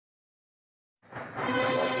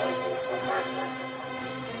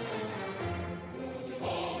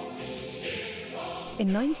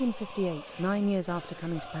In 1958, 9 years after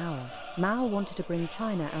coming to power, Mao wanted to bring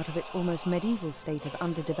China out of its almost medieval state of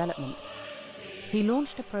underdevelopment. He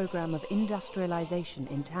launched a program of industrialization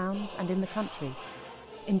in towns and in the country,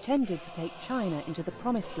 intended to take China into the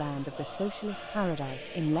promised land of the socialist paradise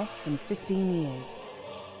in less than 15 years.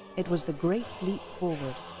 It was the Great Leap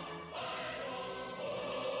Forward.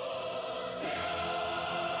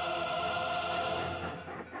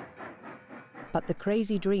 But the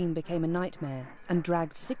crazy dream became a nightmare and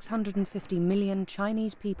dragged 650 million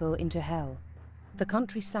Chinese people into hell. The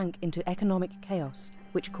country sank into economic chaos,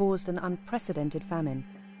 which caused an unprecedented famine.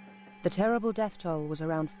 The terrible death toll was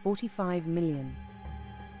around 45 million.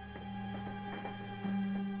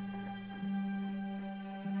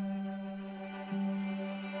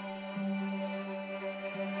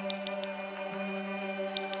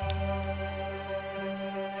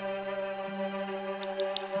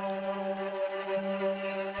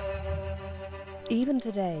 Even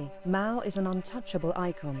today, Mao is an untouchable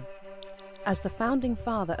icon. As the founding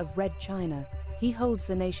father of Red China, he holds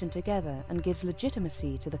the nation together and gives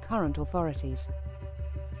legitimacy to the current authorities.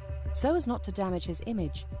 So as not to damage his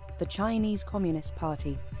image, the Chinese Communist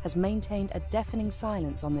Party has maintained a deafening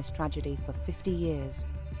silence on this tragedy for 50 years.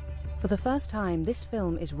 For the first time, this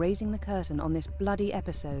film is raising the curtain on this bloody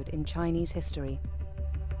episode in Chinese history.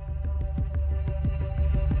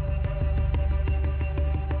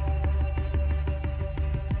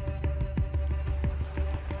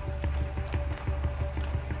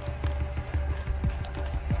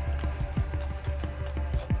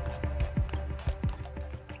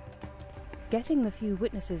 Getting the few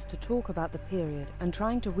witnesses to talk about the period and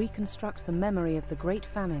trying to reconstruct the memory of the Great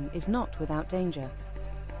Famine is not without danger.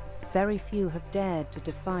 Very few have dared to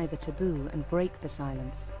defy the taboo and break the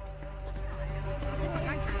silence.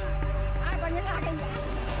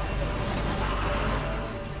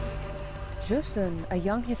 Zhe Sun, a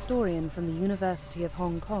young historian from the University of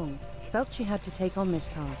Hong Kong, felt she had to take on this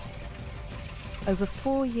task. Over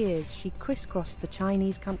 4 years, she crisscrossed the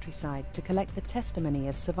Chinese countryside to collect the testimony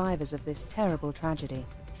of survivors of this terrible tragedy.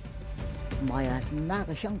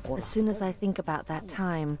 As soon as I think about that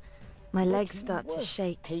time, my legs start to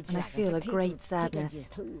shake and I feel a great sadness.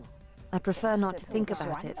 I prefer not to think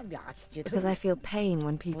about it, because I feel pain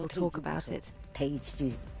when people talk about it.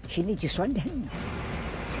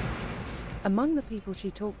 Among the people she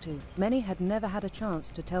talked to, many had never had a chance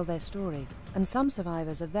to tell their story, and some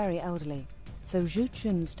survivors are very elderly. So Zhu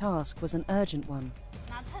Chun's task was an urgent one.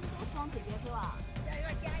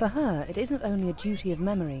 For her, it isn't only a duty of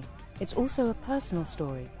memory, it's also a personal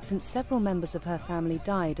story, since several members of her family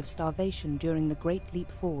died of starvation during the Great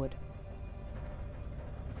Leap Forward.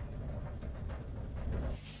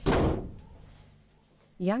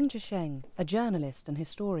 Yang Zhisheng, a journalist and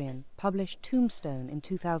historian, published Tombstone in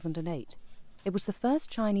 2008. It was the first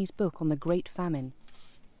Chinese book on the Great Famine.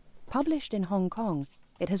 Published in Hong Kong,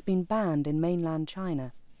 it has been banned in mainland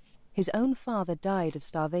China. His own father died of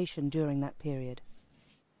starvation during that period.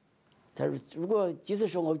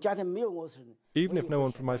 Even if no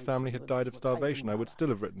one from my family had died of starvation, I would still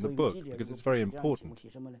have written the book, because it's very important.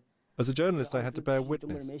 As a journalist, I had to bear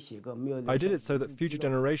witness. I did it so that future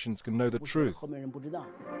generations can know the truth.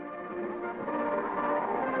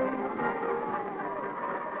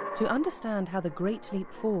 To understand how the Great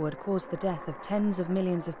Leap Forward caused the death of tens of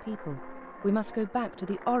millions of people, we must go back to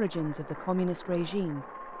the origins of the communist regime,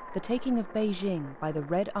 the taking of Beijing by the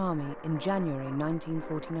Red Army in January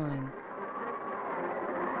 1949.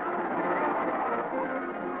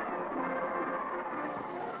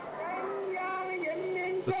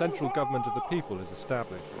 The central government of the people is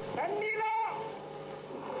established.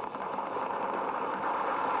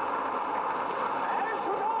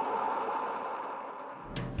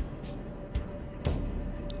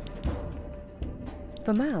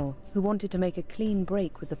 For Mao, who wanted to make a clean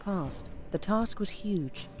break with the past, the task was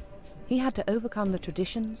huge. He had to overcome the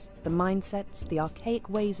traditions, the mindsets, the archaic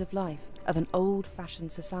ways of life of an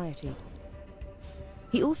old-fashioned society.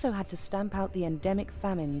 He also had to stamp out the endemic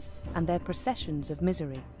famines and their processions of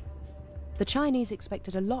misery. The Chinese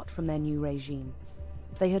expected a lot from their new regime.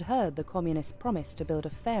 They had heard the communists promise to build a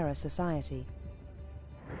fairer society.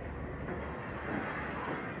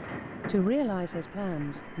 To realize his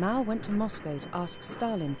plans, Mao went to Moscow to ask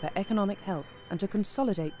Stalin for economic help and to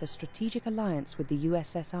consolidate the strategic alliance with the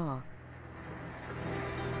USSR.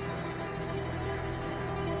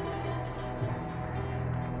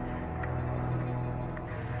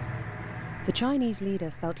 The Chinese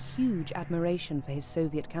leader felt huge admiration for his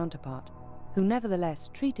Soviet counterpart, who nevertheless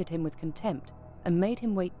treated him with contempt and made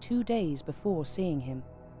him wait 2 days before seeing him.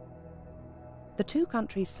 The two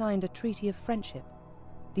countries signed a treaty of friendship.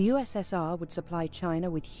 The USSR would supply China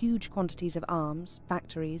with huge quantities of arms,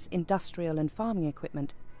 factories, industrial and farming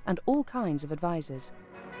equipment, and all kinds of advisors.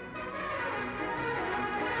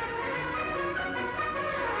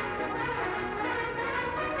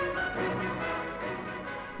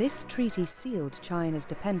 This treaty sealed China's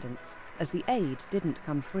dependence, as the aid didn't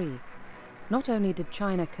come free. Not only did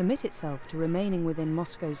China commit itself to remaining within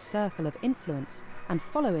Moscow's circle of influence and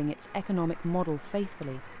following its economic model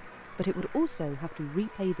faithfully, but it would also have to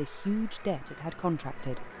repay the huge debt it had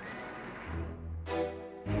contracted.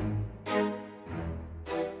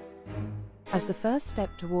 As the first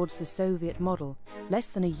step towards the Soviet model, less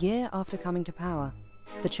than a year after coming to power,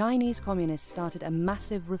 the Chinese communists started a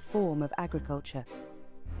massive reform of agriculture.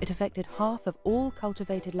 It affected half of all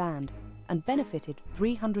cultivated land and benefited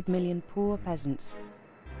 300 million poor peasants.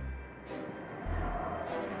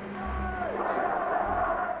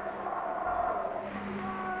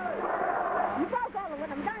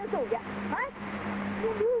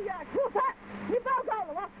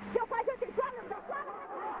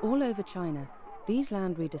 All over China, these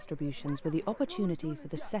land redistributions were the opportunity for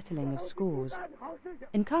the settling of scores.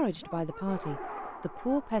 Encouraged by the party, the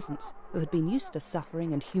poor peasants, who had been used to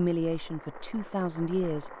suffering and humiliation for 2,000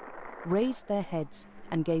 years, raised their heads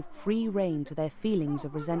and gave free rein to their feelings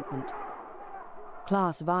of resentment.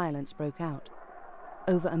 Class violence broke out.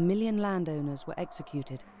 Over 1 million landowners were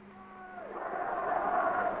executed.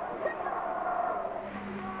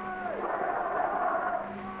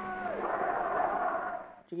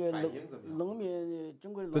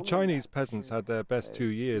 The Chinese peasants had their best 2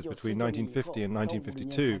 years between 1950 and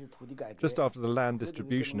 1952, just after the land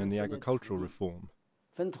distribution and the agricultural reform.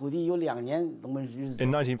 In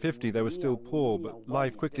 1950 they were still poor, but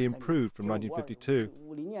life quickly improved from 1952.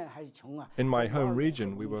 In my home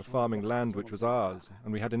region we were farming land which was ours,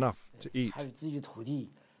 and we had enough to eat.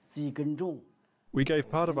 We gave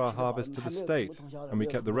part of our harvest to the state, and we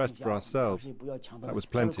kept the rest for ourselves. That was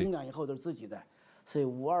plenty.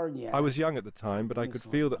 I was young at the time, but I could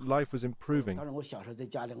feel that life was improving.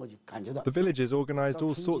 The villages organized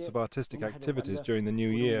all sorts of artistic activities during the new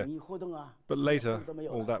year, but later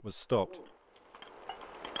all that was stopped.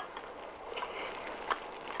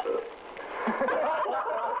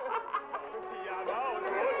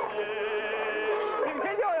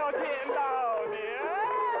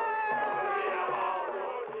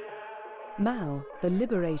 Mao, the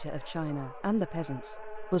liberator of China and the peasants,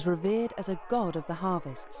 was revered as a god of the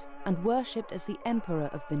harvests and worshipped as the emperor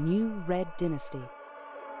of the new Red Dynasty.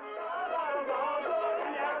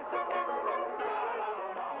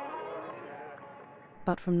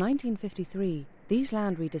 But from 1953, these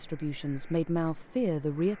land redistributions made Mao fear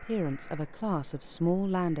the reappearance of a class of small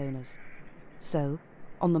landowners. So,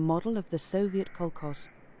 on the model of the Soviet kolkhoz,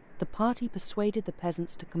 the party persuaded the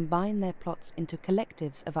peasants to combine their plots into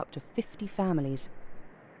collectives of up to 50 families.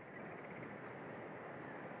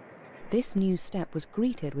 This new step was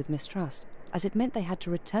greeted with mistrust, as it meant they had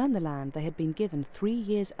to return the land they had been given 3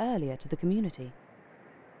 years earlier to the community.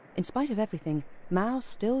 In spite of everything, Mao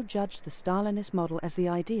still judged the Stalinist model as the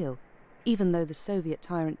ideal, even though the Soviet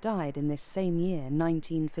tyrant died in this same year,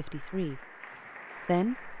 1953.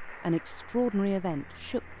 Then, an extraordinary event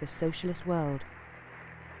shook the socialist world.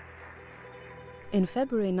 In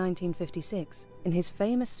February 1956, in his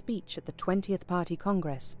famous speech at the 20th Party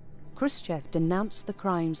Congress, Khrushchev denounced the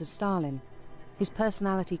crimes of Stalin, his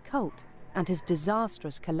personality cult, and his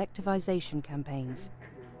disastrous collectivization campaigns.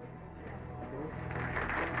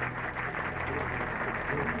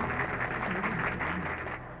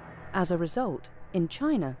 As a result, in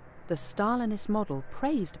China, the Stalinist model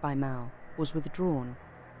praised by Mao was withdrawn.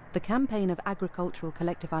 The campaign of agricultural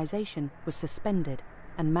collectivization was suspended,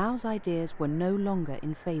 and Mao's ideas were no longer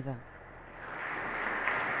in favor.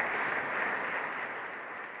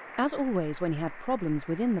 As always when he had problems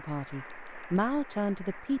within the party, Mao turned to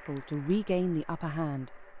the people to regain the upper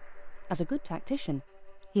hand. As a good tactician,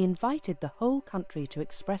 he invited the whole country to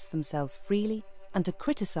express themselves freely and to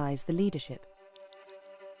criticize the leadership.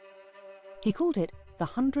 He called it the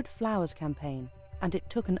 100 Flowers Campaign, and it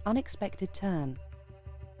took an unexpected turn.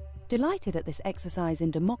 Delighted at this exercise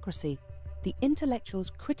in democracy, the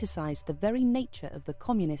intellectuals criticized the very nature of the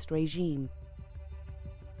communist regime.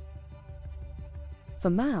 For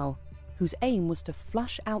Mao, whose aim was to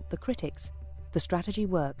flush out the critics, the strategy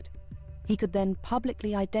worked. He could then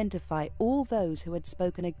publicly identify all those who had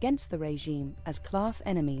spoken against the regime as class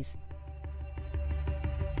enemies.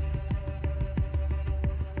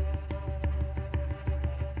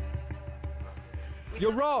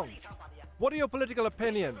 You're wrong! What are your political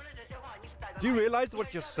opinions? Do you realize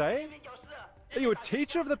what you're saying? Are you a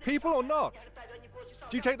teacher of the people or not?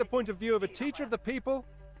 Do you take the point of view of a teacher of the people?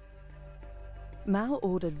 Mao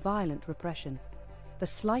ordered violent repression. The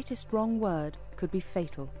slightest wrong word could be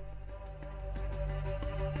fatal.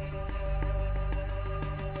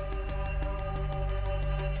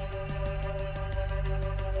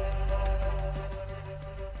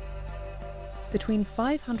 Between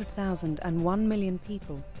 500,000 and 1 million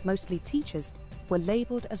people, mostly teachers, were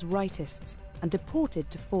labelled as rightists and deported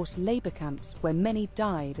to forced labour camps where many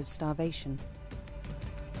died of starvation.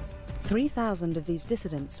 3,000 of these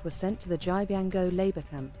dissidents were sent to the Jibiango labour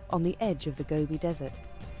camp on the edge of the Gobi Desert,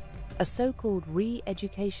 a so-called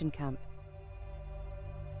re-education camp.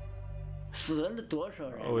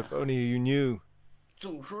 Oh, if only you knew.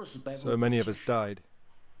 So many of us died.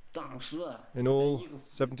 In all,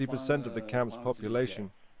 70% of the camp's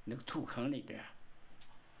population. At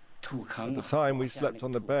the time, we slept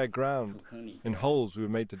on the bare ground, in holes we were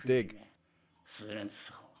made to dig.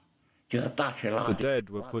 The dead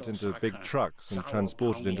were put into big trucks and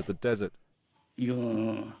transported into the desert. They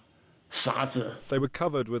were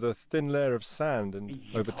covered with a thin layer of sand, and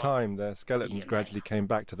over time, their skeletons gradually came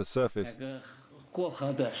back to the surface.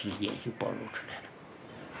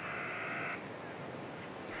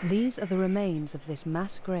 These are the remains of this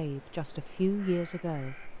mass grave just a few years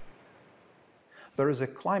ago. There is a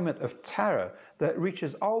climate of terror that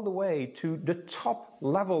reaches all the way to the top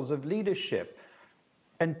levels of leadership.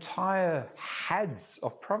 Entire heads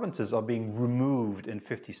of provinces are being removed in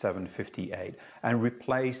 57, 58 and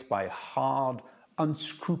replaced by hard,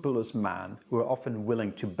 unscrupulous men who are often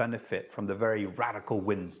willing to benefit from the very radical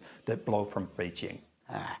winds that blow from Beijing.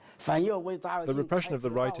 The repression of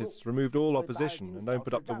the rightists removed all opposition and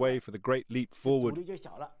opened up the way for the great leap forward.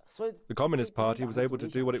 The Communist Party was able to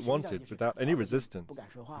do what it wanted without any resistance,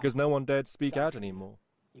 because no one dared speak out anymore.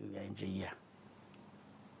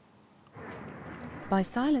 By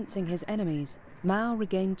silencing his enemies, Mao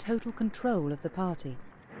regained total control of the party.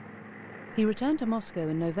 He returned to Moscow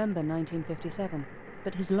in November 1957,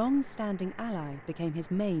 but his long-standing ally became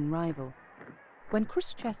his main rival. When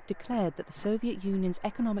Khrushchev declared that the Soviet Union's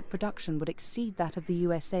economic production would exceed that of the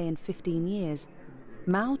USA in 15 years,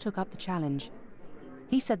 Mao took up the challenge.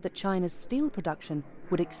 He said that China's steel production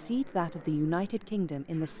would exceed that of the United Kingdom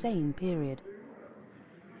in the same period.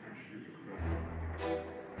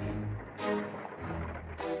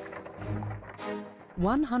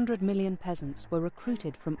 "100 million peasants were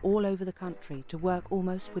recruited from all over the country to work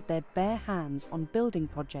almost with their bare hands on building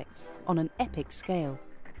projects on an epic scale,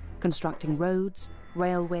 constructing roads,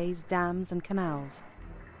 railways, dams and canals.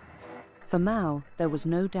 For Mao, there was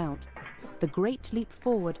no doubt. The great leap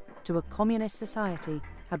forward to a communist society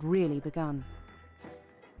had really begun.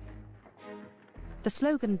 The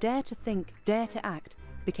slogan "Dare to think, dare to act"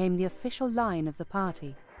 became the official line of the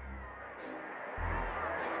party.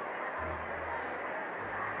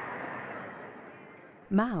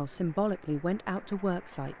 Mao symbolically went out to work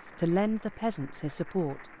sites to lend the peasants his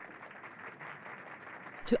support.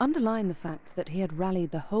 To underline the fact that he had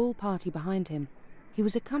rallied the whole party behind him, he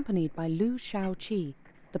was accompanied by Liu Shaoqi,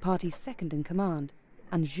 the party's second in command,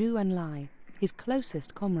 and Zhu Enlai, his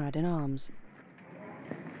closest comrade in arms.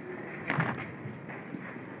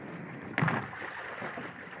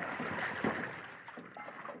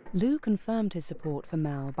 Liu confirmed his support for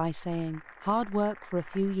Mao by saying, "Hard work for a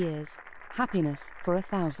few years, happiness for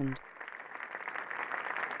 1,000.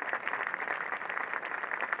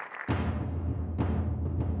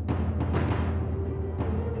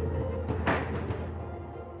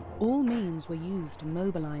 All means were used to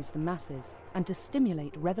mobilize the masses and to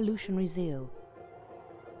stimulate revolutionary zeal.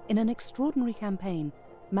 In an extraordinary campaign,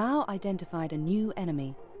 Mao identified a new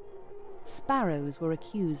enemy. Sparrows were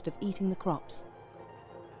accused of eating the crops.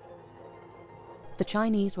 The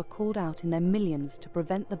Chinese were called out in their millions to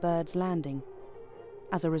prevent the birds landing.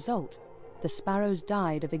 As a result, the sparrows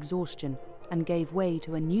died of exhaustion and gave way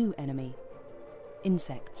to a new enemy: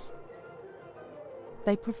 insects.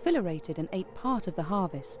 They proliferated and ate part of the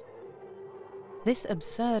harvest. This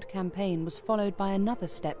absurd campaign was followed by another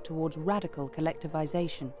step towards radical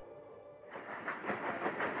collectivization.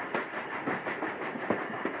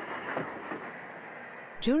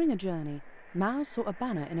 During a journey, Mao saw a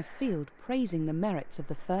banner in a field praising the merits of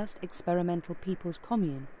the first experimental people's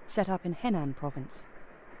commune set up in Henan province.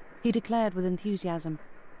 He declared with enthusiasm,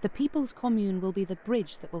 "The people's commune will be the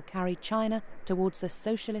bridge that will carry China towards the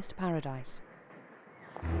socialist paradise."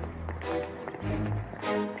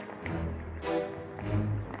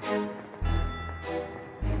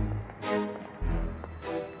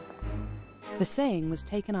 The saying was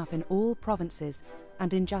taken up in all provinces,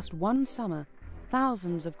 and in just one summer,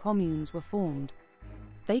 thousands of communes were formed.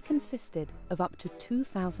 They consisted of up to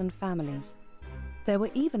 2,000 families. There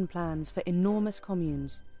were even plans for enormous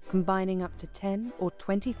communes, combining up to 10 or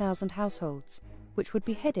 20,000 households, which would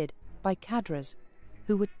be headed by cadres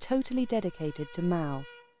who were totally dedicated to Mao.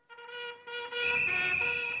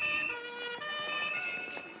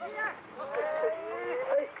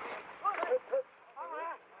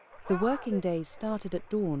 The working day started at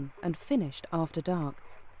dawn and finished after dark,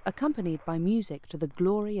 accompanied by music to the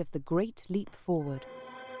glory of the Great Leap Forward.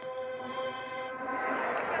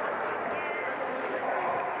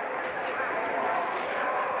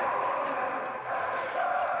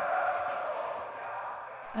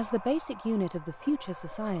 As the basic unit of the future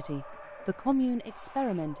society, the commune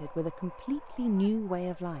experimented with a completely new way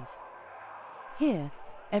of life. Here,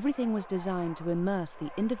 everything was designed to immerse the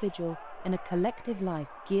individual in a collective life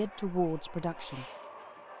geared towards production.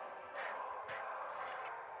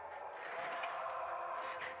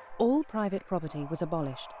 All private property was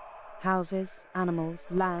abolished. Houses, animals,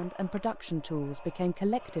 land and production tools became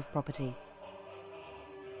collective property.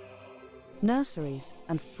 Nurseries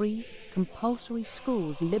and free, compulsory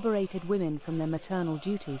schools liberated women from their maternal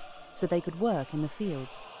duties so they could work in the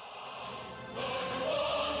fields.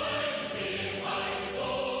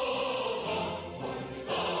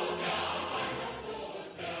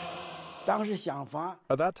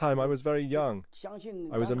 At that time, I was very young.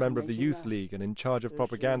 I was a member of the Youth League and in charge of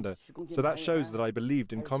propaganda, so that shows that I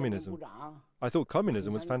believed in communism. I thought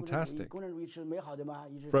communism was fantastic.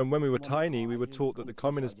 From when we were tiny, we were taught that the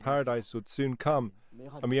communist paradise would soon come,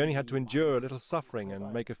 and we only had to endure a little suffering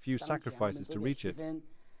and make a few sacrifices to reach it.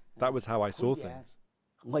 That was how I saw things.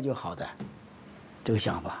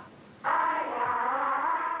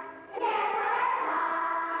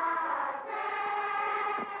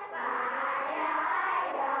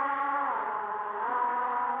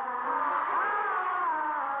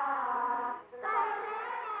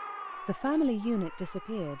 The family unit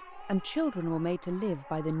disappeared, and children were made to live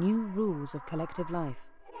by the new rules of collective life.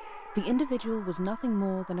 The individual was nothing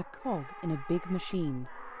more than a cog in a big machine.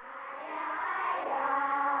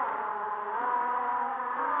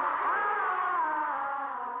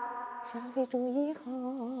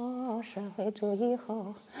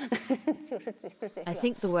 I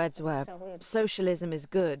think the words were, socialism is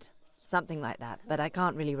good, something like that, but I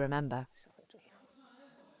can't really remember.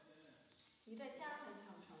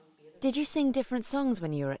 Did you sing different songs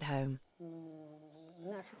when you were at home?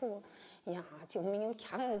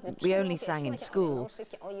 We only sang in school.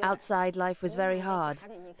 Outside, life was very hard.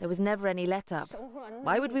 There was never any let-up.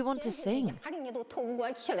 Why would we want to sing?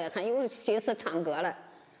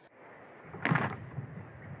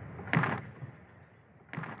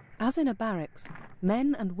 As in a barracks,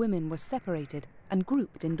 men and women were separated and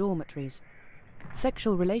grouped in dormitories.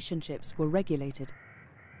 Sexual relationships were regulated.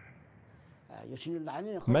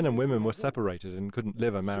 Men and women were separated and couldn't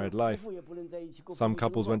live a married life. Some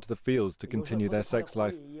couples went to the fields to continue their sex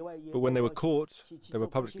life, but when they were caught, they were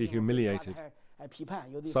publicly humiliated.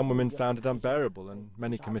 Some women found it unbearable and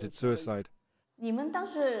many committed suicide.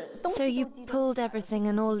 So you pulled everything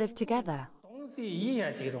and all lived together?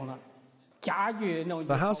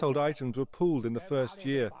 The household items were pooled in the first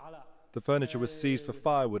year. The furniture was seized for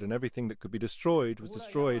firewood and everything that could be destroyed was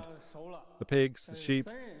destroyed. The pigs, the sheep,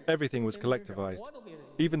 everything was collectivized.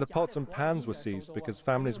 Even the pots and pans were seized because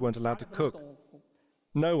families weren't allowed to cook.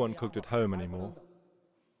 No one cooked at home anymore.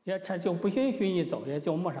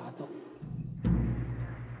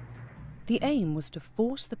 The aim was to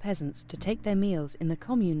force the peasants to take their meals in the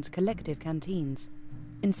commune's collective canteens.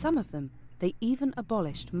 In some of them, they even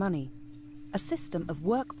abolished money. A system of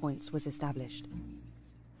work points was established.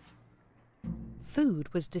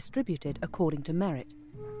 Food was distributed according to merit,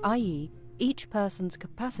 i.e., each person's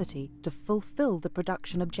capacity to fulfill the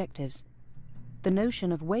production objectives. The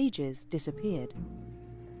notion of wages disappeared.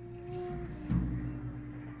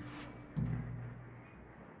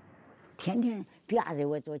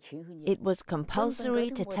 It was compulsory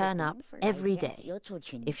to turn up every day.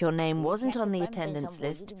 If your name wasn't on the attendance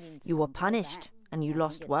list, you were punished and you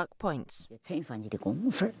lost work points.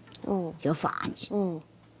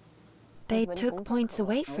 They took points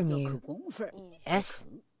away from you. Yes.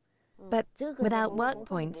 But without work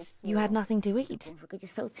points, you had nothing to eat.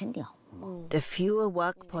 The fewer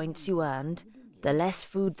work points you earned, the less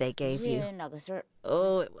food they gave you.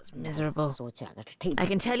 Oh, it was miserable. I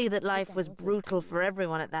can tell you that life was brutal for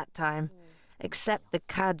everyone at that time, except the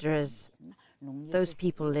cadres. Those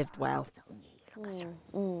people lived well.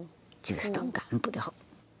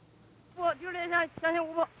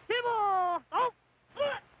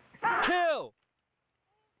 Kill!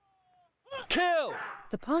 Kill!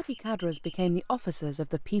 The party cadres became the officers of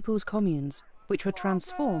the people's communes, which were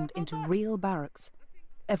transformed into real barracks.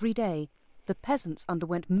 Every day, the peasants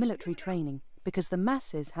underwent military training because the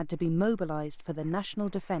masses had to be mobilized for the national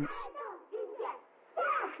defense.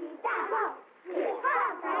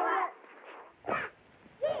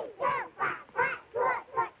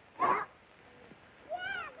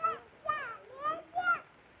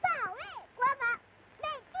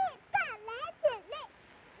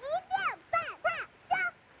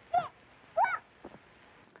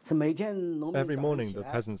 Every morning, the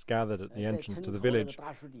peasants gathered at the entrance to the village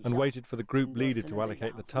and waited for the group leader to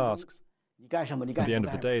allocate the tasks. At the end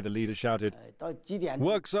of the day, the leader shouted,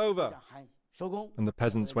 "Work's over!" and the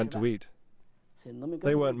peasants went to eat.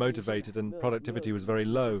 They weren't motivated and productivity was very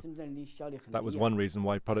low. That was one reason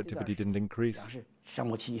why productivity didn't increase.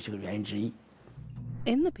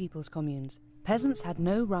 In the people's communes, peasants had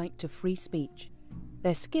no right to free speech.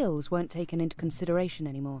 Their skills weren't taken into consideration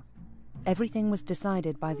anymore. Everything was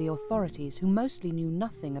decided by the authorities, who mostly knew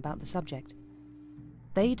nothing about the subject.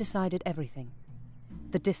 They decided everything.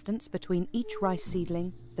 The distance between each rice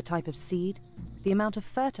seedling, the type of seed, the amount of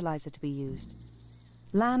fertilizer to be used.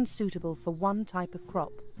 Land suitable for one type of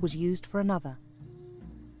crop was used for another.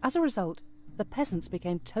 As a result, the peasants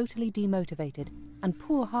became totally demotivated, and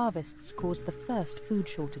poor harvests caused the first food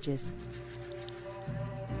shortages.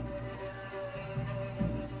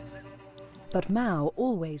 But Mao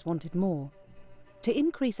always wanted more. To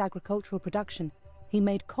increase agricultural production, he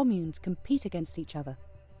made communes compete against each other.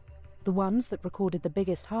 The ones that recorded the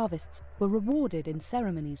biggest harvests were rewarded in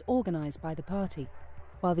ceremonies organized by the party,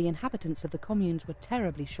 while the inhabitants of the communes were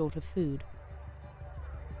terribly short of food.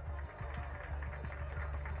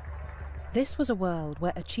 This was a world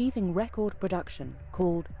where achieving record production,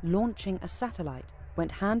 called launching a satellite,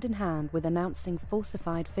 went hand in hand with announcing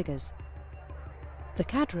falsified figures. The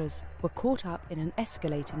cadres were caught up in an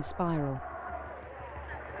escalating spiral.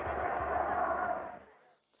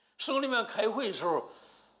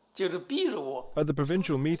 At the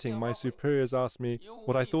provincial meeting, my superiors asked me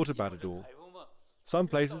what I thought about it all. Some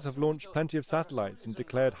places have launched plenty of satellites and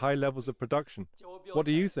declared high levels of production. What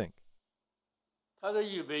do you think? My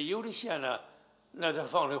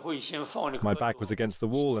back was against the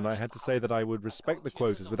wall and I had to say that I would respect the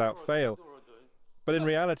quotas without fail. But in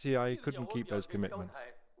reality, I couldn't keep those commitments.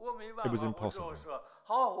 It was impossible.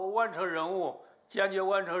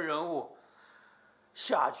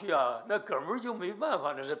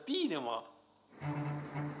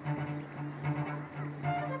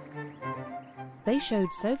 They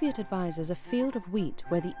showed Soviet advisors a field of wheat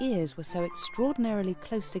where the ears were so extraordinarily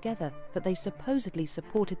close together that they supposedly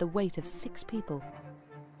supported the weight of 6 people.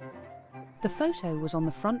 The photo was on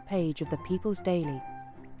the front page of the People's Daily.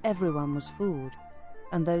 Everyone was fooled,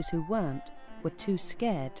 and those who weren't were too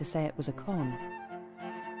scared to say it was a con.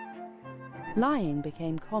 Lying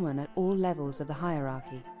became common at all levels of the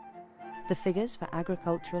hierarchy. The figures for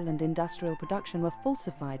agricultural and industrial production were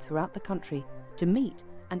falsified throughout the country to meet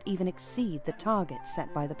and even exceed the targets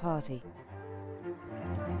set by the party.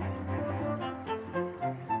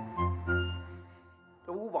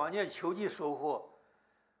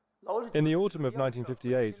 In the autumn of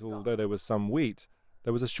 1958, although there was some wheat,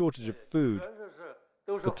 there was a shortage of food.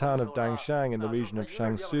 The town of Dangshan in the region of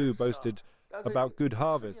Jiangsu boasted about good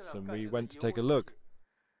harvests, and we went to take a look.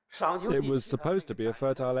 It was supposed to be a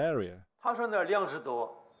fertile area.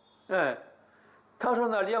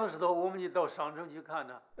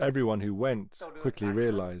 Everyone who went quickly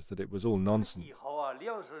realized that it was all nonsense.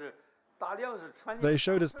 They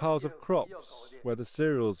showed us piles of crops where the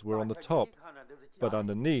cereals were on the top, but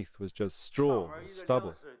underneath was just straw or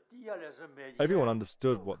stubble. Everyone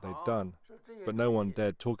understood what they'd done, but no one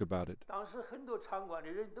dared talk about it.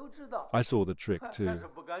 I saw the trick too.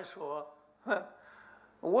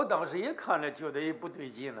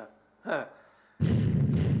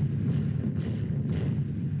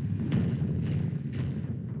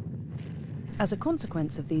 As a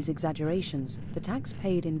consequence of these exaggerations, the tax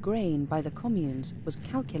paid in grain by the communes was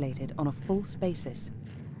calculated on a false basis.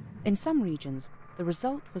 In some regions, the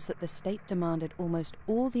result was that the state demanded almost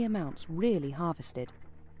all the amounts really harvested.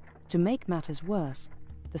 To make matters worse,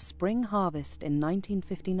 the spring harvest in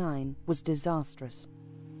 1959 was disastrous.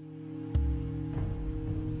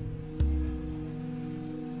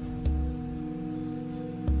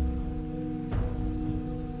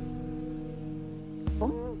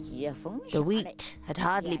 The wheat had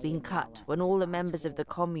hardly been cut when all the members of the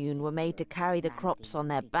commune were made to carry the crops on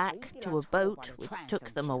their back to a boat which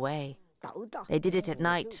took them away. They did it at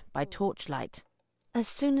night by torchlight. As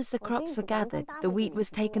soon as the crops were gathered, the wheat was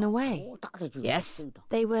taken away. Yes.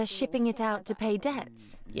 They were shipping it out to pay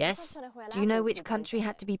debts. Yes. Do you know which country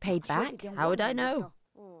had to be paid back? How would I know?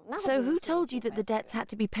 So who told you that the debts had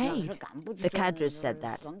to be paid? The cadres said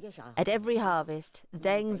that. At every harvest,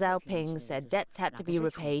 Deng Xiaoping said debts had to be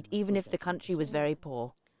repaid even if the country was very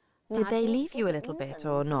poor. Did they leave you a little bit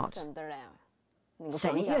or not?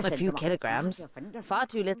 A few kilograms. Far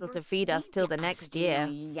too little to feed us till the next year.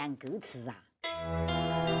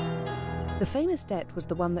 The famous debt was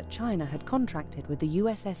the one that China had contracted with the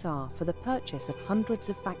USSR for the purchase of hundreds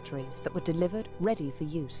of factories that were delivered ready for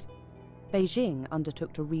use. Beijing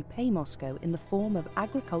undertook to repay Moscow in the form of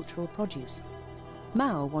agricultural produce.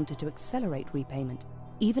 Mao wanted to accelerate repayment,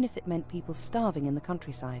 even if it meant people starving in the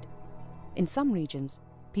countryside. In some regions,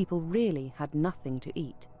 people really had nothing to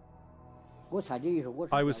eat.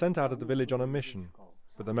 I was sent out of the village on a mission,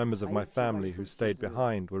 but the members of my family who stayed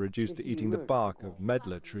behind were reduced to eating the bark of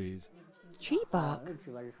medlar trees. Tree bark?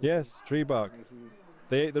 Yes, tree bark.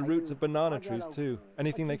 They ate the roots of banana trees too,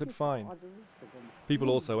 anything they could find. People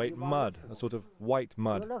also ate mud, a sort of white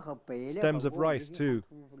mud. Stems of rice too.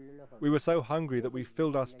 We were so hungry that we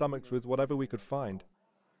filled our stomachs with whatever we could find.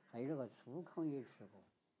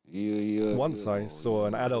 Once I saw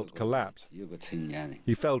an adult collapse.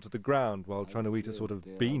 He fell to the ground while trying to eat a sort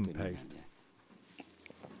of bean paste.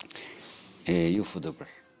 He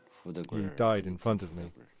died in front of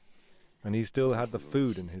me, and he still had the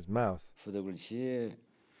food in his mouth.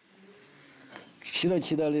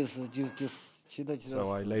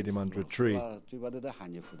 So I laid him under a tree.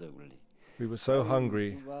 We were so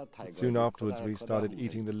hungry that soon afterwards we started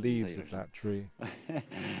eating the leaves of that tree.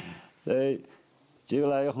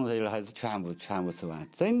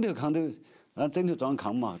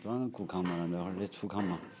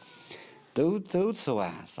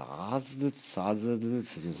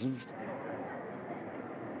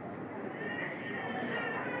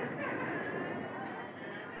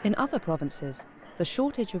 In other provinces, the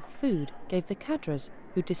shortage of food gave the cadres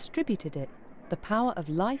who distributed it the power of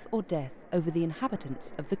life or death over the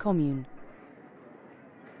inhabitants of the commune.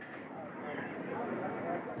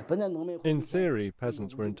 In theory,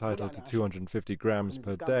 peasants were entitled to 250 grams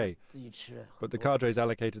per day, but the cadres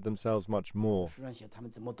allocated themselves much more.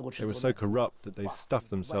 They were so corrupt that they stuffed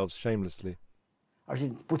themselves shamelessly. Those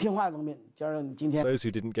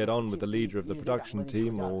who didn't get on with the leader of the production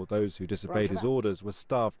team or those who disobeyed his orders were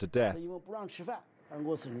starved to death.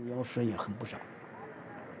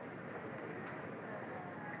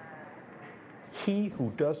 He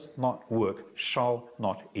who does not work shall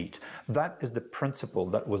not eat. That is the principle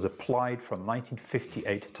that was applied from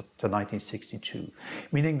 1958 to 1962,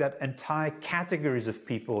 meaning that entire categories of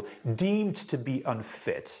people deemed to be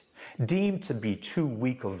unfit, deemed to be too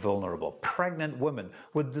weak or vulnerable, pregnant women,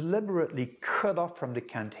 were deliberately cut off from the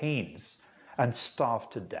canteens and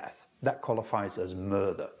starved to death. That qualifies as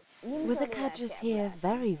murder. Were the cadres here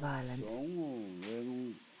very violent?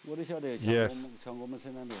 Yes,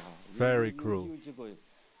 very cruel.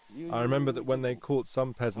 I remember that when they caught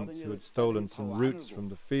some peasants who had stolen some roots from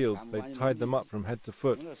the fields, they tied them up from head to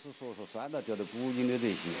foot.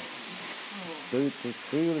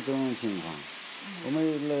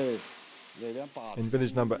 In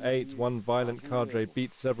village number 8, one violent cadre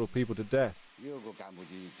beat several people to death.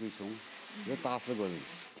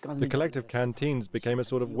 The collective canteens became a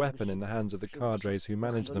sort of weapon in the hands of the cadres who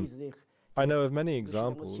managed them. I know of many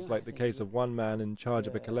examples, like the case of one man in charge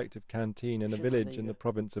of a collective canteen in a village in the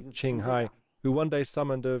province of Qinghai, who one day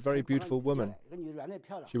summoned a very beautiful woman.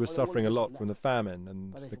 She was suffering a lot from the famine,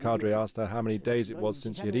 and the cadre asked her how many days it was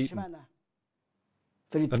since she had eaten.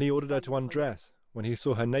 And he ordered her to undress. When he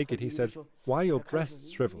saw her naked, he said, "Why are your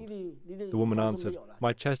breasts shriveled?" The woman answered,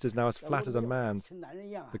 "My chest is now as flat as a man's."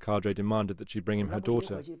 The cadre demanded that she bring him her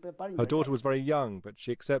daughter. Her daughter was very young, but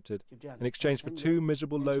she accepted, in exchange for 2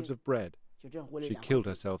 miserable loaves of bread. She killed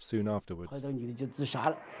herself soon afterwards.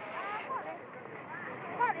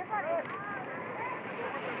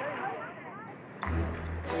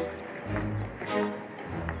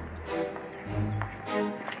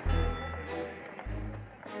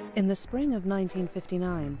 In the spring of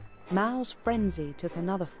 1959, Mao's frenzy took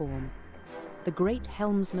another form. The great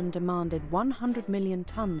helmsman demanded 100 million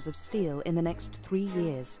tons of steel in the next 3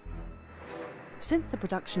 years. Since the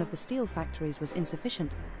production of the steel factories was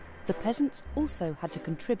insufficient, the peasants also had to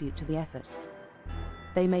contribute to the effort.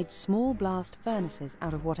 They made small blast furnaces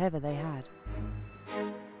out of whatever they had.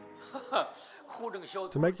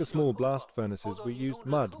 To make the small blast furnaces, we used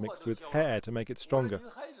mud mixed with hair to make it stronger.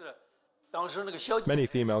 Many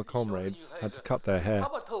female comrades had to cut their hair.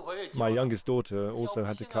 My youngest daughter also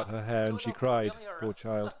had to cut her hair, and she cried, poor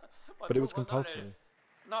child, but it was compulsory.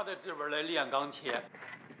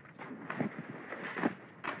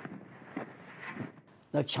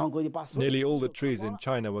 Nearly all the trees in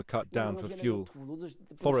China were cut down for fuel.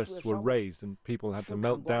 Forests were razed and people had to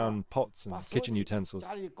melt down pots and kitchen utensils.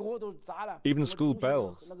 Even school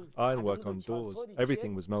bells, ironwork on doors,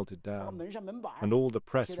 everything was melted down. And all the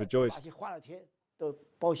press rejoiced.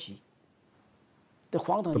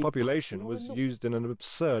 The population was used in an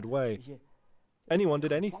absurd way. Anyone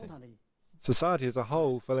did anything. Society as a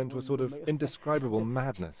whole fell into a sort of indescribable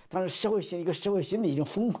madness.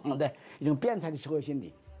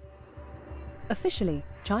 Officially,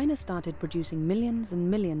 China started producing millions and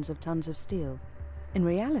millions of tons of steel. In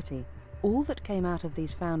reality, all that came out of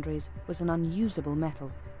these foundries was an unusable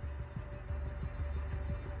metal.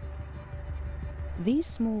 These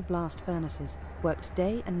small blast furnaces worked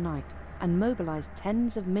day and night and mobilized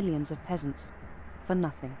tens of millions of peasants for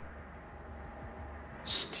nothing.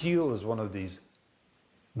 Steel is one of these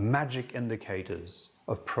magic indicators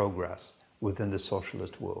of progress within the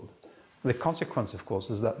socialist world. The consequence, of course,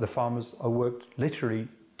 is that the farmers are worked literally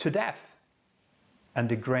to death, and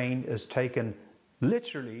the grain is taken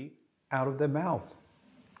literally out of their mouths.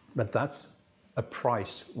 But that's a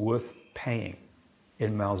price worth paying,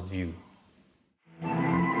 in Mao's view.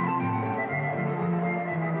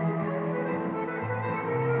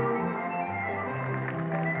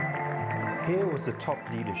 Here was the top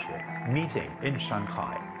leadership meeting in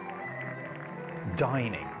Shanghai,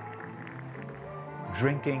 dining,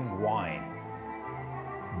 drinking wine,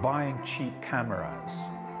 buying cheap cameras,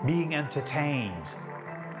 being entertained.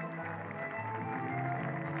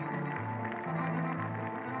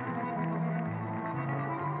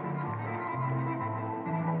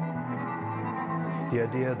 The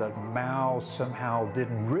idea that Mao somehow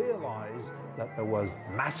didn't realize that there was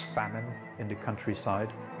mass famine in the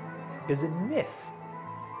countryside is a myth.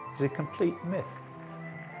 It's a complete myth.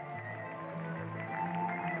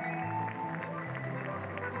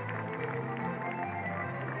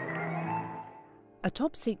 A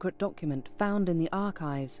top-secret document found in the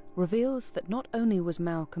archives reveals that not only was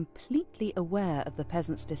Mao completely aware of the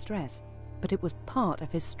peasants' distress, but it was part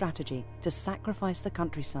of his strategy to sacrifice the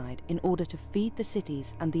countryside in order to feed the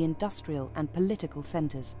cities and the industrial and political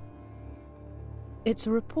centres. It's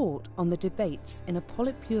a report on the debates in a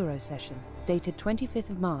Politburo session dated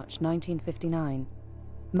 25th of March 1959.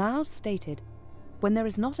 Mao stated, "When there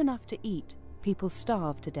is not enough to eat, people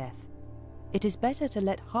starve to death. It is better to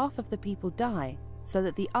let half of the people die so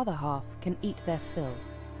that the other half can eat their fill."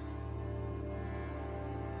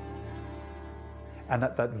 And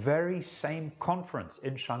at that very same conference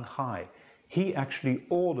in Shanghai, he actually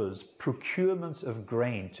orders procurements of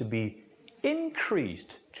grain to be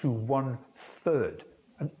increased to 1/3,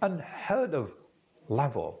 an unheard of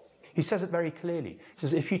level. He says it very clearly. He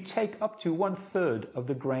says, if you take up to 1/3 of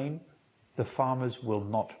the grain, the farmers will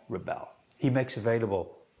not rebel. He makes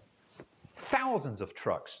available thousands of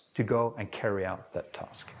trucks to go and carry out that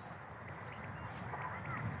task.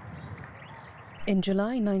 In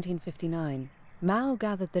July 1959, Mao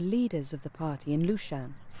gathered the leaders of the party in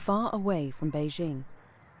Lushan, far away from Beijing.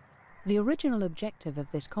 The original objective of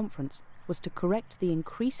this conference was to correct the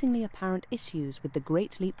increasingly apparent issues with the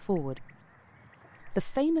Great Leap Forward. The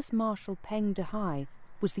famous Marshal Peng Dehae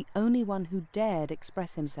was the only one who dared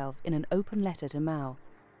express himself in an open letter to Mao.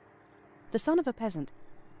 The son of a peasant,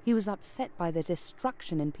 he was upset by the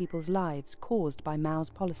destruction in people's lives caused by Mao's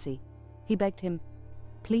policy. He begged him,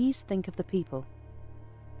 "Please think of the people."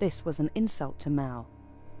 This was an insult to Mao.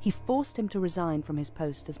 He forced him to resign from his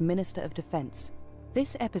post as Minister of Defense.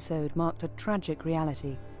 This episode marked a tragic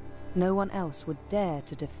reality. No one else would dare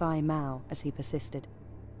to defy Mao as he persisted.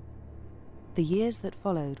 The years that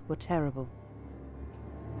followed were terrible.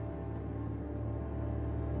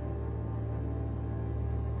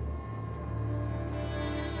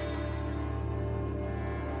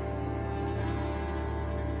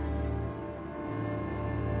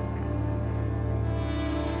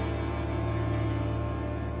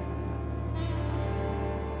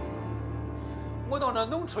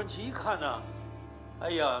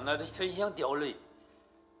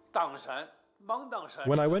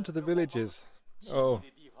 When I went to the villages, oh,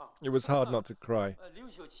 it was hard not to cry.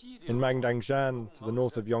 In Mangdangshan, to the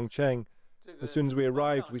north of Yongcheng, as soon as we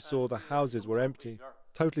arrived, we saw the houses were empty,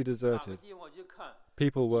 totally deserted.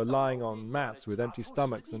 People were lying on mats with empty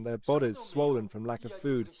stomachs and their bodies swollen from lack of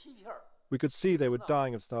food. We could see they were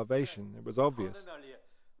dying of starvation. It was obvious.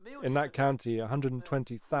 In that county,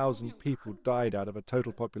 120,000 people died out of a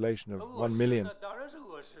total population of 1 million.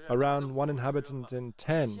 Around 1 inhabitant in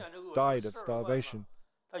 10 died of starvation.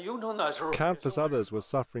 Countless others were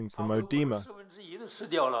suffering from oedema.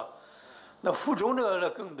 Can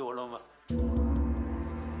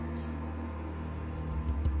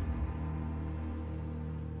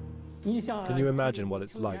you imagine what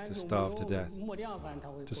it's like to starve to death,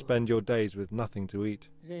 to spend your days with nothing to eat?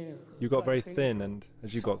 You got very thin, and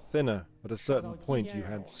as you got thinner, at a certain point you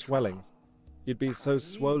had swellings. You'd be so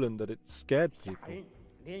swollen that it scared people.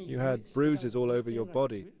 You had bruises all over your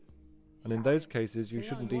body, and in those cases you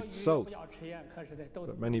shouldn't eat salt.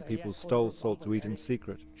 But many people stole salt to eat in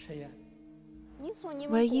secret.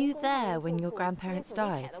 Were you there when your grandparents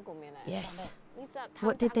died? Yes.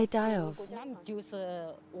 What did they die of?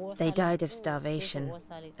 They died of starvation,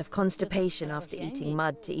 of constipation after eating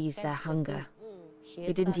mud to ease their hunger.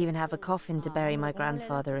 We didn't even have a coffin to bury my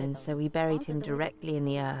grandfather in, so we buried him directly in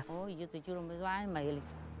the earth.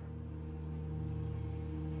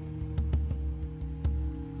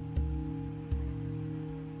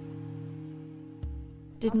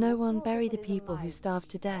 Did no one bury the people who starved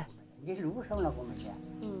to death? Who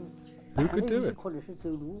could do it?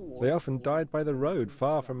 They often died by the road,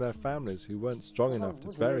 far from their families who weren't strong enough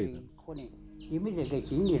to bury them.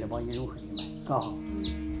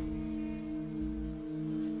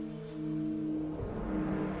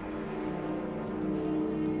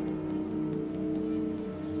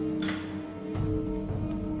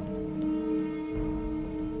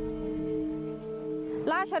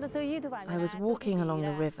 I was walking along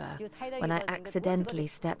the river when I accidentally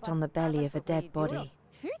stepped on the belly of a dead body.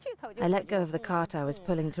 I let go of the cart I was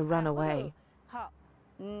pulling to run away.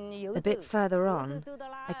 A bit further on,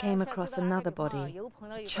 I came across another body,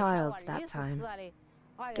 a child's that time.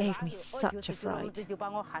 Gave me such a fright.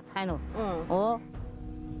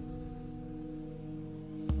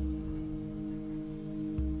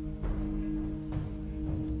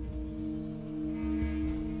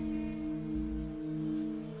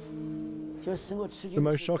 The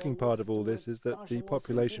most shocking part of all this is that the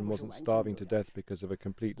population wasn't starving to death because of a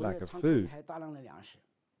complete lack of food.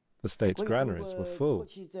 The state's granaries were full.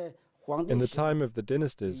 In the time of the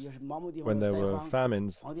dynasties, when there were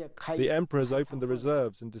famines, the emperors opened the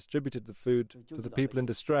reserves and distributed the food to the people in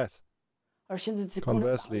distress.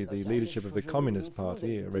 Conversely, the leadership of the Communist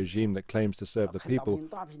Party, a regime that claims to serve the people,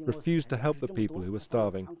 refused to help the people who were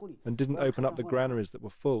starving and didn't open up the granaries that were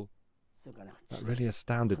full. That really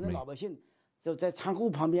astounded me.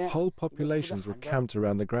 Whole populations were camped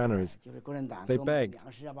around the granaries. They begged,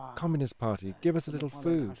 "Communist Party, give us a little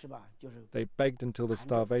food." They begged until the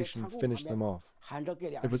starvation finished them off.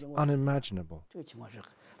 It was unimaginable.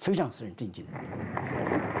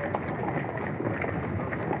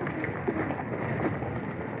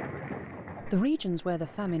 The regions where the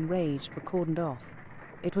famine raged were cordoned off.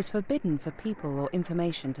 It was forbidden for people or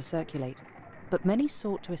information to circulate, but many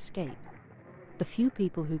sought to escape. The few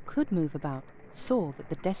people who could move about saw that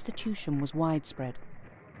the destitution was widespread.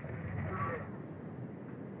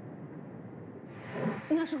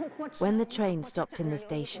 When the train stopped in the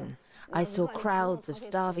station, I saw crowds of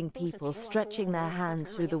starving people stretching their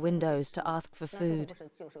hands through the windows to ask for food.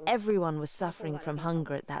 Everyone was suffering from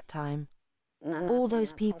hunger at that time. All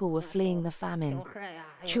those people were fleeing the famine.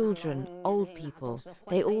 Children, old people,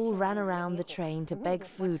 they all ran around the train to beg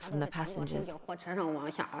food from the passengers.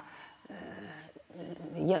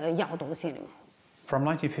 From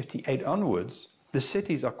 1958 onwards, the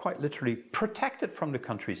cities are quite literally protected from the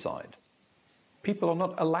countryside. People are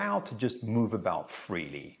not allowed to just move about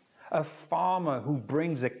freely. A farmer who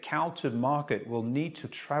brings a cow to market will need to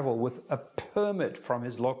travel with a permit from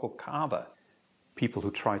his local cadre. People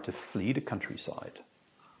who try to flee the countryside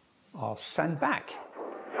are sent back.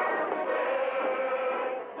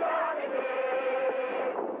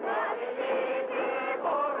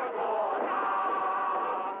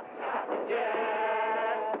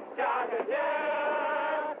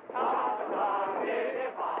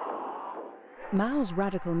 Mao's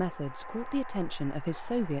radical methods caught the attention of his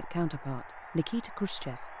Soviet counterpart, Nikita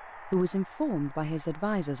Khrushchev, who was informed by his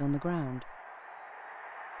advisors on the ground.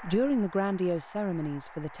 During the grandiose ceremonies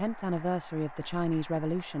for the 10th anniversary of the Chinese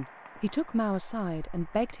Revolution, he took Mao aside and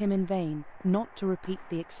begged him in vain not to repeat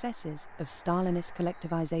the excesses of Stalinist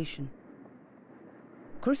collectivization.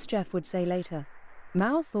 Khrushchev would say later,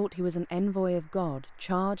 Mao thought he was an envoy of God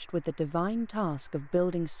charged with the divine task of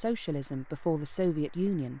building socialism before the Soviet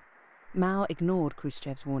Union. Mao ignored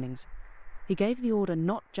Khrushchev's warnings. He gave the order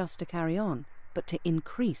not just to carry on, but to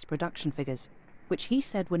increase production figures, which he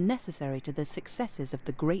said were necessary to the successes of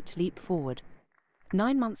the Great Leap Forward.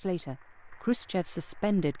 9 months later, Khrushchev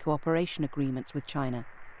suspended cooperation agreements with China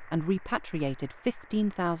and repatriated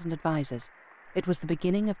 15,000 advisors. It was the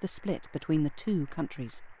beginning of the split between the two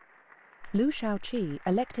countries. Liu Shaoqi,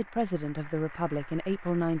 elected president of the Republic in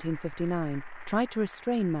April 1959, tried to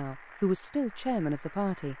restrain Mao, who was still chairman of the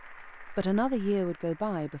party. But another year would go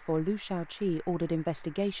by before Liu Shaoqi ordered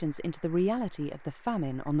investigations into the reality of the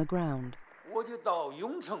famine on the ground.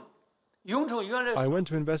 I went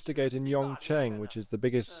to investigate in Yongcheng, which is the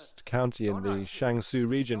biggest county in the Jiangsu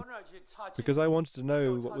region, because I wanted to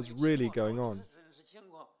know what was really going on.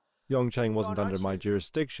 Yongcheng wasn't under my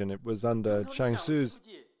jurisdiction, it was under Jiangsu's.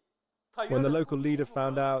 When the local leader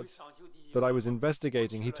found out that I was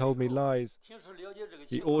investigating, he told me lies.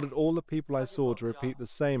 He ordered all the people I saw to repeat the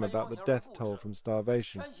same about the death toll from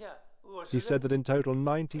starvation. He said that in total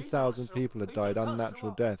 90,000 people had died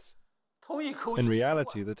unnatural deaths. In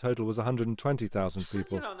reality, the total was 120,000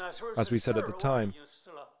 people, as we said at the time.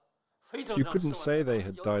 You couldn't say they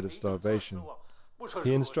had died of starvation.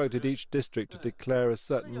 He instructed each district to declare a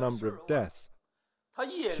certain number of deaths,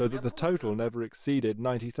 so that the total never exceeded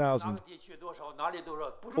 90,000.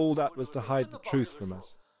 All that was to hide the truth from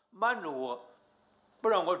us.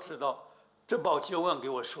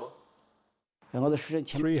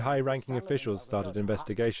 3 high-ranking officials started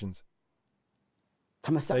investigations.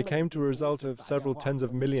 They came to a result of several tens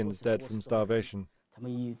of millions dead from starvation.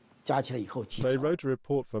 They wrote a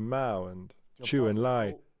report for Mao and Chu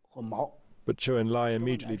Enlai, but Chu Enlai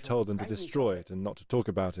immediately told them to destroy it and not to talk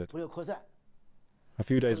about it. A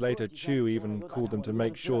few days later, Chu even called them to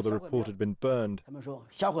make sure the report had been burned.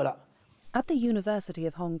 At the University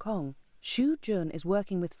of Hong Kong, Xu Jun is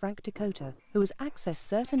working with Frank Dakota, who has accessed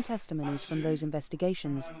certain testimonies from those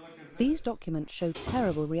investigations. These documents show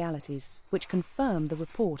terrible realities, which confirm the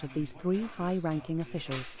report of these 3 high-ranking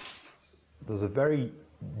officials. There's a very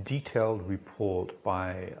detailed report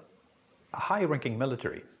by a high-ranking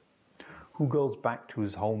military who goes back to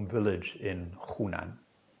his home village in Hunan.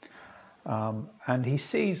 And he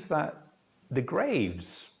sees that the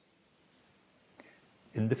graves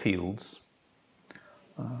in the fields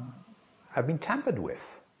have been tampered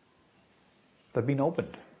with. They've been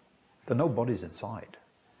opened. There are no bodies inside.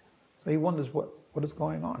 So he wonders what is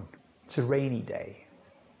going on. It's a rainy day.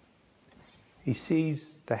 He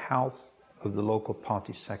sees the house of the local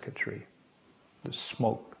party secretary, the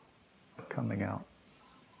smoke coming out.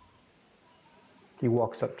 He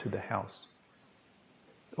walks up to the house,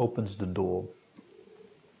 opens the door.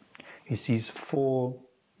 He sees 4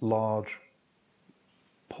 large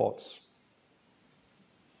pots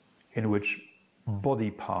in which body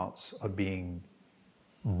parts are being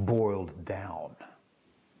boiled down.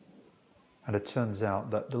 And it turns out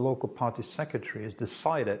that the local party secretary has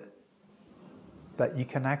decided that you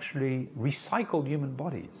can actually recycle human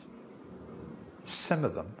bodies, simmer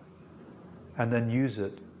them, and then use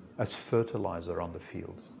it as fertilizer on the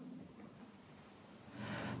fields.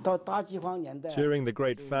 During the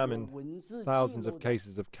Great Famine, thousands of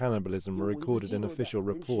cases of cannibalism were recorded in official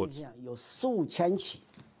reports.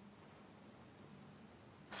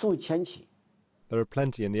 There are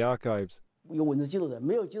plenty in the archives.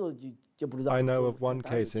 I know of one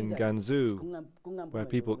case in Gansu where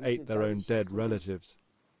people ate their own dead relatives.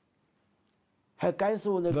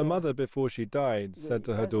 The mother, before she died, said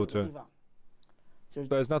to her daughter,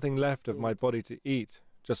 "There's nothing left of my body to eat,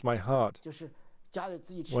 just my heart.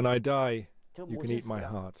 When I die, you can eat my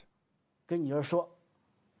heart."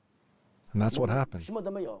 And that's what happened.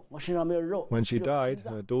 When she died,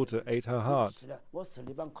 her daughter ate her heart.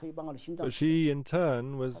 But she, in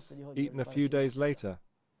turn, was eaten a few days later.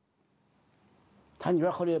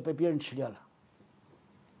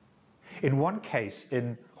 In one case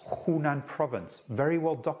in Hunan province, very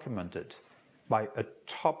well documented by a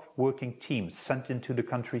top working team sent into the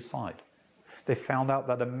countryside, they found out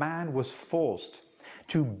that a man was forced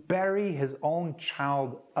to bury his own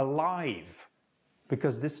child alive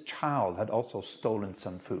because this child had also stolen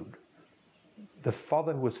some food. The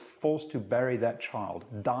father who was forced to bury that child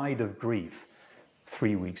died of grief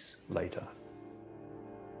 3 weeks later.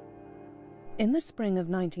 In the spring of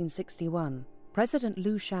 1961, President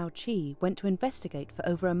Liu Shaoqi went to investigate for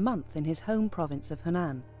over a month in his home province of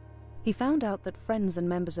Hunan. He found out that friends and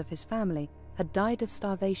members of his family had died of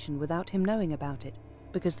starvation without him knowing about it,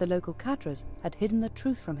 because the local cadres had hidden the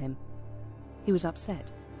truth from him. He was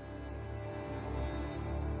upset.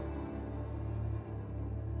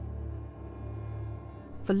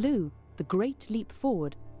 For Liu, the great leap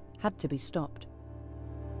forward had to be stopped.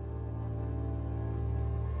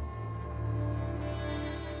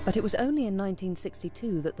 But it was only in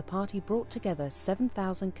 1962 that the party brought together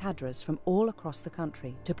 7,000 cadres from all across the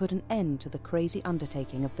country to put an end to the crazy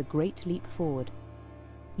undertaking of the Great Leap Forward.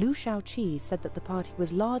 Liu Shaoqi said that the party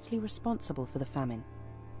was largely responsible for the famine.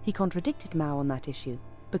 He contradicted Mao on that issue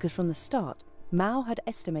because from the start, Mao had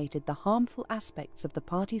estimated the harmful aspects of the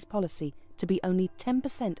party's policy to be only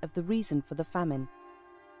 10% of the reason for the famine.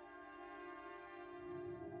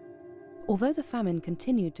 Although the famine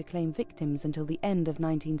continued to claim victims until the end of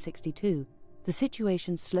 1962, the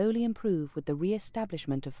situation slowly improved with the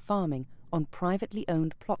re-establishment of farming on privately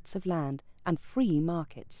owned plots of land and free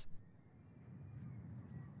markets.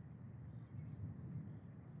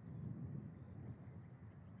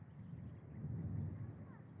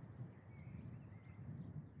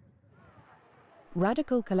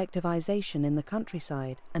 Radical collectivization in the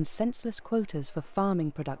countryside and senseless quotas for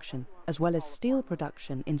farming production, as well as steel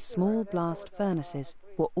production in small blast furnaces,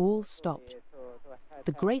 were all stopped.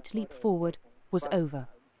 The Great Leap Forward was over.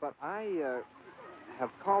 But I have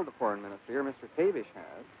called the Foreign Minister here, Mr. Tavish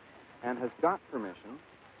has, and has got permission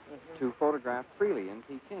to photograph freely in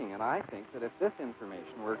Peking. And I think that if this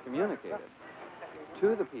information were communicated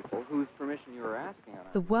to the people whose permission you are asking on,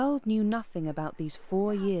 the world knew nothing about these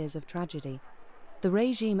 4 years of tragedy. The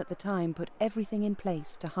regime at the time put everything in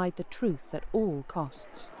place to hide the truth at all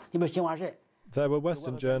costs. There were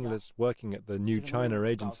Western journalists working at the New China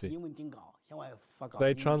Agency.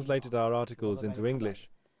 They translated our articles into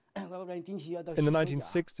English. In the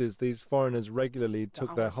 1960s, these foreigners regularly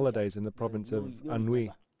took their holidays in the province of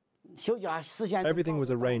Anhui. Everything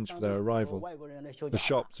was arranged for their arrival. The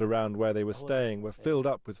shops around where they were staying were filled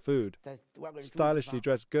up with food. Stylishly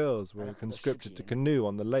dressed girls were conscripted to canoe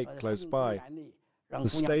on the lake close by. The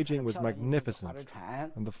staging was magnificent,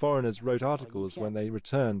 and the foreigners wrote articles when they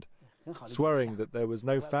returned, swearing that there was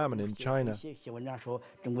no famine in China.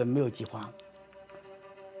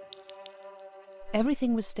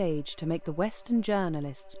 Everything was staged to make the Western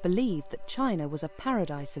journalists believe that China was a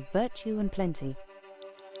paradise of virtue and plenty.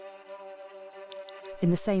 In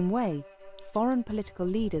the same way, foreign political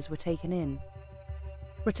leaders were taken in.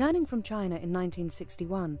 Returning from China in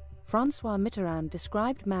 1961, François Mitterrand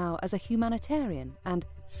described Mao as a humanitarian and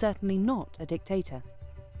certainly not a dictator.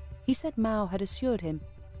 He said Mao had assured him,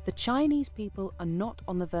 "The Chinese people are not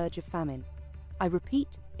on the verge of famine. I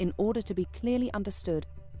repeat, in order to be clearly understood,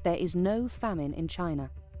 there is no famine in China."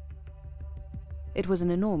 It was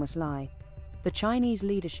an enormous lie. The Chinese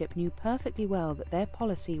leadership knew perfectly well that their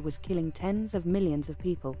policy was killing tens of millions of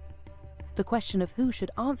people. The question of who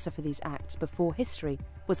should answer for these acts before history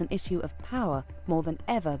was an issue of power more than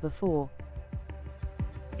ever before.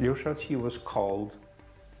 Liu Shaoqi was called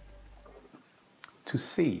to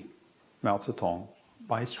see Mao Tse-Tung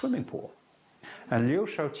by a swimming pool. And Liu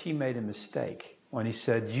Shaoqi made a mistake when he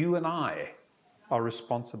said, "You and I are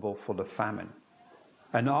responsible for the famine.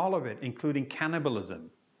 And all of it, including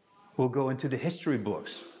cannibalism, will go into the history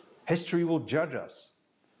books. History will judge us."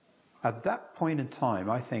 At that point in time,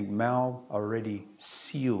 I think Mao already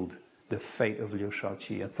sealed the fate of Liu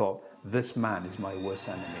Shaoqi and thought, this man is my worst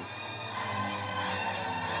enemy.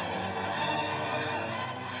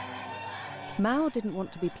 Mao didn't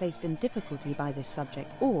want to be placed in difficulty by this subject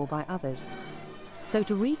or by others. So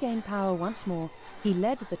to regain power once more, he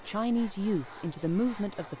led the Chinese youth into the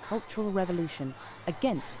movement of the Cultural Revolution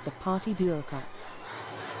against the party bureaucrats.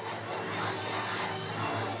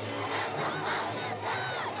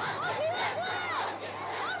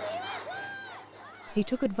 He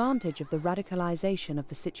took advantage of the radicalization of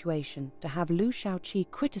the situation to have Liu Shaoqi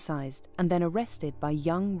criticized and then arrested by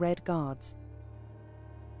young Red Guards.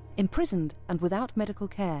 Imprisoned and without medical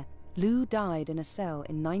care, Liu died in a cell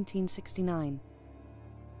in 1969.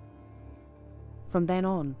 From then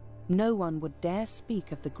on, no one would dare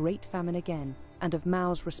speak of the Great Famine again and of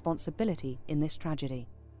Mao's responsibility in this tragedy.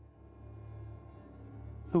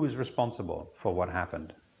 Who is responsible for what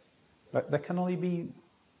happened? There can only be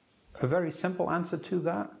a very simple answer to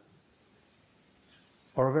that,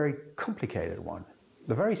 or a very complicated one.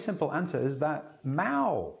 The very simple answer is that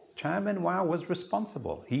Mao, Chairman Mao, was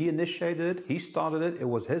responsible. He initiated it, he started it, it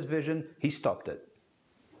was his vision, he stopped it.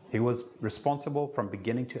 He was responsible from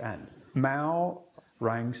beginning to end. Mao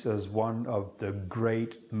ranks as one of the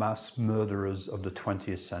great mass murderers of the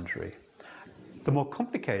 20th century. The more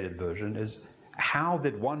complicated version is, how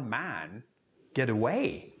did one man get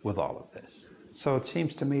away with all of this? So it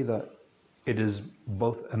seems to me that it is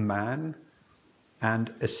both a man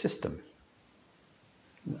and a system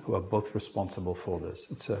who are both responsible for this.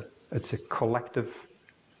 It's a collective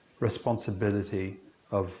responsibility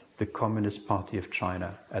of the Communist Party of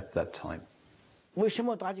China at that time.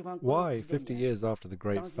 Why, 50 years after the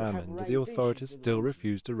Great Famine, do the authorities still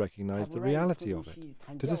refuse to recognize the reality of it,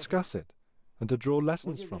 to discuss it, and to draw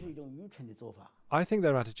lessons from it? I think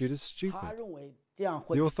their attitude is stupid.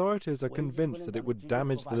 The authorities are convinced that it would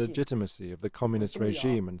damage the legitimacy of the communist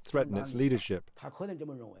regime and threaten its leadership.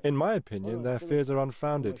 In my opinion, their fears are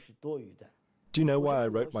unfounded. Do you know why I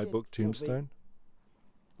wrote my book Tombstone?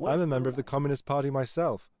 I'm a member of the Communist Party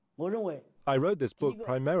myself. I wrote this book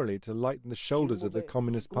primarily to lighten the shoulders of the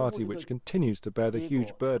Communist Party, which continues to bear the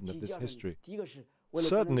huge burden of this history.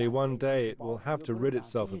 Certainly one day it will have to rid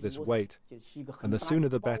itself of this weight, and the sooner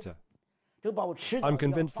the better. I'm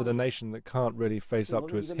convinced that a nation that can't really face up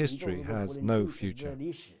to its history has no future.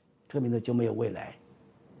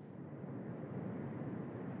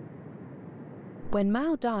 When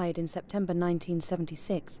Mao died in September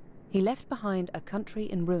 1976, he left behind a country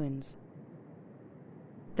in ruins.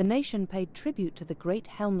 The nation paid tribute to the great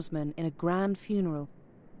helmsman in a grand funeral,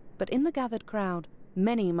 but in the gathered crowd,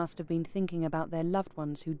 many must have been thinking about their loved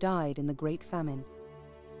ones who died in the Great Famine.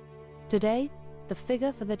 Today, the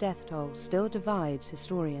figure for the death toll still divides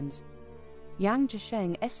historians. Yang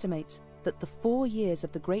Zhisheng estimates that the 4 years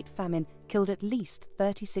of the Great Famine killed at least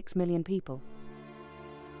 36 million people.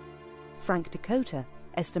 Frank Dakota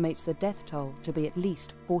estimates the death toll to be at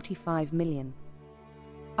least 45 million.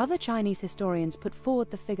 Other Chinese historians put forward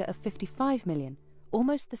the figure of 55 million,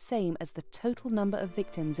 almost the same as the total number of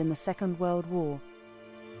victims in the Second World War.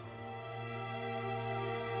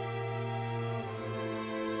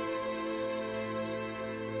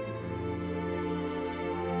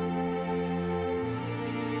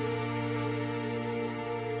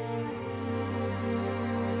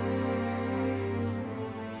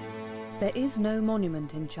 There is no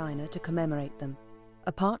monument in China to commemorate them,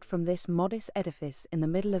 apart from this modest edifice in the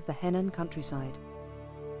middle of the Henan countryside.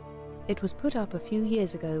 It was put up a few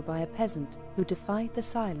years ago by a peasant who defied the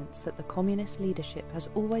silence that the communist leadership has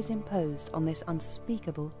always imposed on this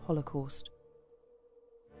unspeakable Holocaust.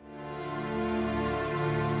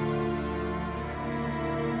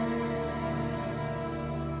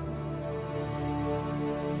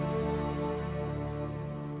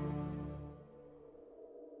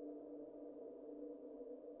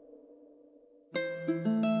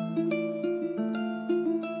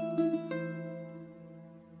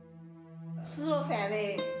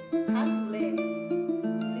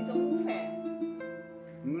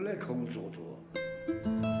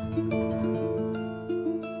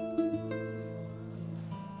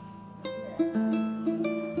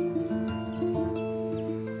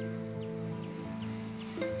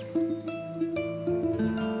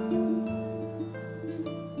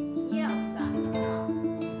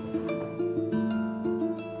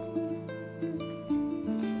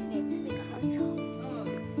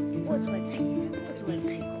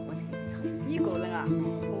一个人啊，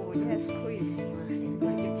哦，也还是可以。